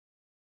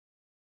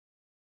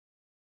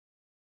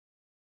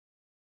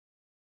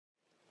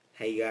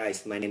Hey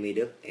guys, my name is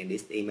Đức and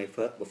this is my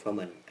first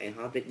performance. I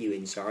hope that you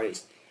enjoy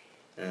it.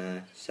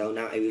 So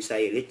now I will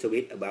say a little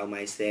bit about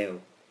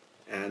myself.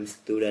 I'm a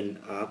student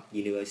of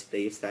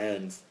University of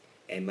Science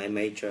and my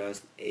major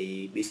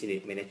is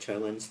Business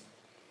Management.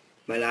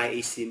 My life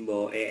is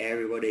simple as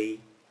everybody,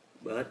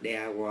 but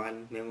there are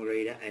one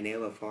memory that I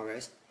never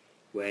forget.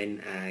 When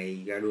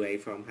I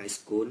graduated from high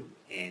school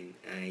and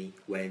I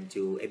went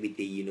to FPT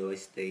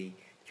University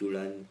to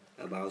learn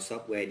about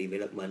software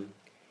development.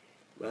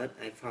 But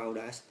I found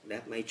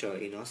that major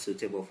is not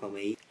suitable for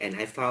me, and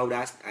I found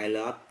that I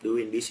love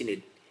doing business,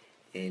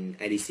 and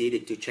I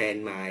decided to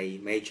change my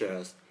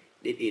majors.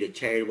 This is a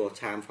terrible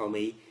time for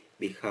me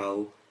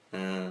because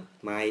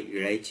my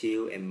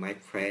relative and my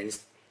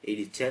friends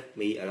irritate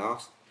me a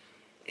lot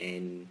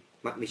and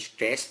make me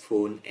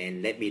stressful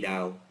and let me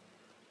down.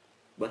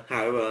 But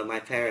however, my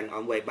parents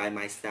always by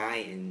my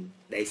side and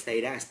they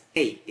say that,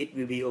 hey, it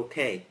will be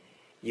okay.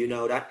 You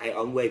know that I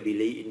always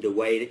believe in the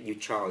way that you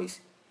choose.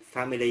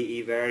 Family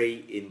is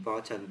very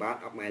important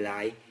part of my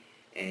life,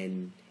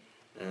 and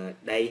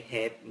they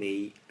help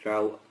me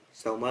grow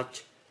so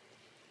much,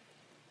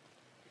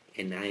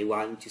 and I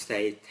want to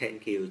say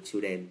thank you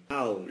to them.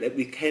 Now let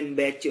me come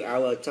back to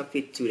our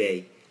topic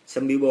today.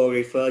 Some people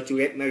refer to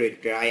get married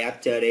right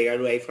after they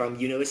graduate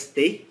from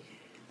university.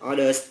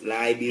 Others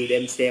like build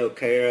themselves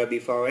career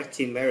before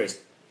getting married.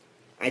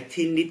 I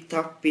think this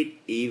topic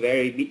is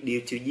very big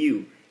deal to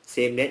you.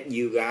 Same that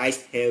you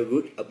guys have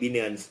good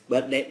opinions,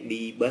 but let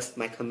me bust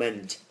my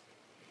comment.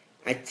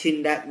 I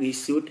think that we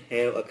should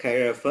have a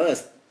career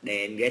first,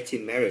 then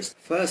getting married.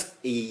 First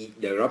is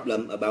the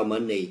problem about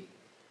money.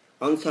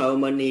 Although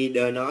money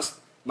does not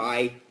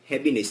buy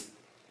happiness,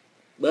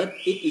 but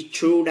it is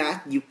true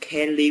that you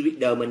can live with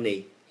the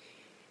money.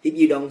 If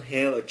you don't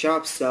have a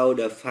job, so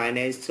the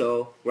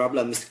financial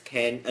problems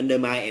can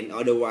undermine and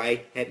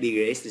otherwise happy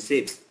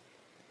relationships.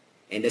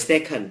 And the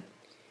second,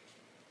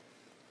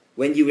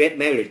 when you get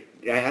married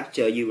right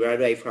after you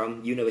graduate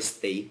from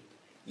university,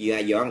 you are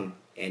young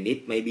and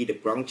it may be the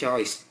wrong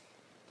choice.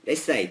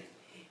 Let's say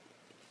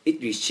it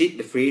restricts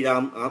the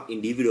freedom of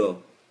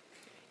individual.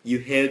 You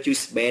have to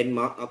spend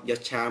more of your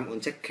time on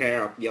take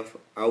care of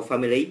our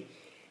family.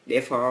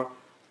 Therefore,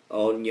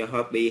 all your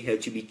hobby have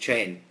to be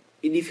trained.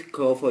 It's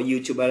difficult for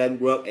you to balance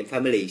work and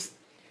families.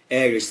 As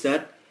a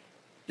result,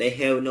 they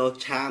have no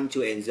time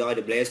to enjoy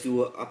the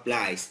pleasure of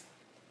life.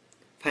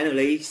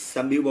 Finally,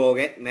 some people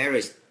get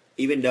married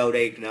even though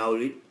they know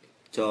it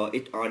to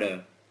each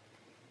other.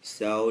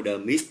 So the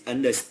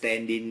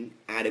misunderstanding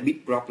are the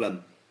big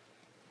problem.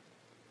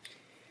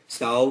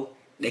 So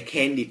they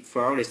can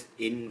divorce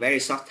in very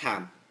short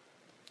time.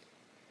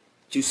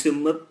 To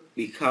sum up,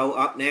 because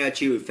of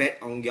negative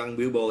effect on young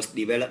people's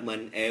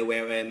development as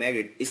well as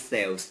marriage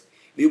itself,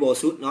 people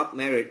should not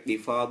marry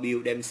before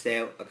build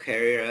themselves a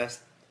career.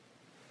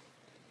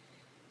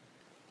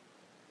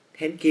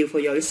 Thank you for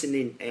your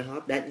listening. I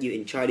hope that you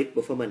enjoyed this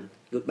performance.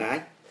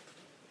 Goodbye.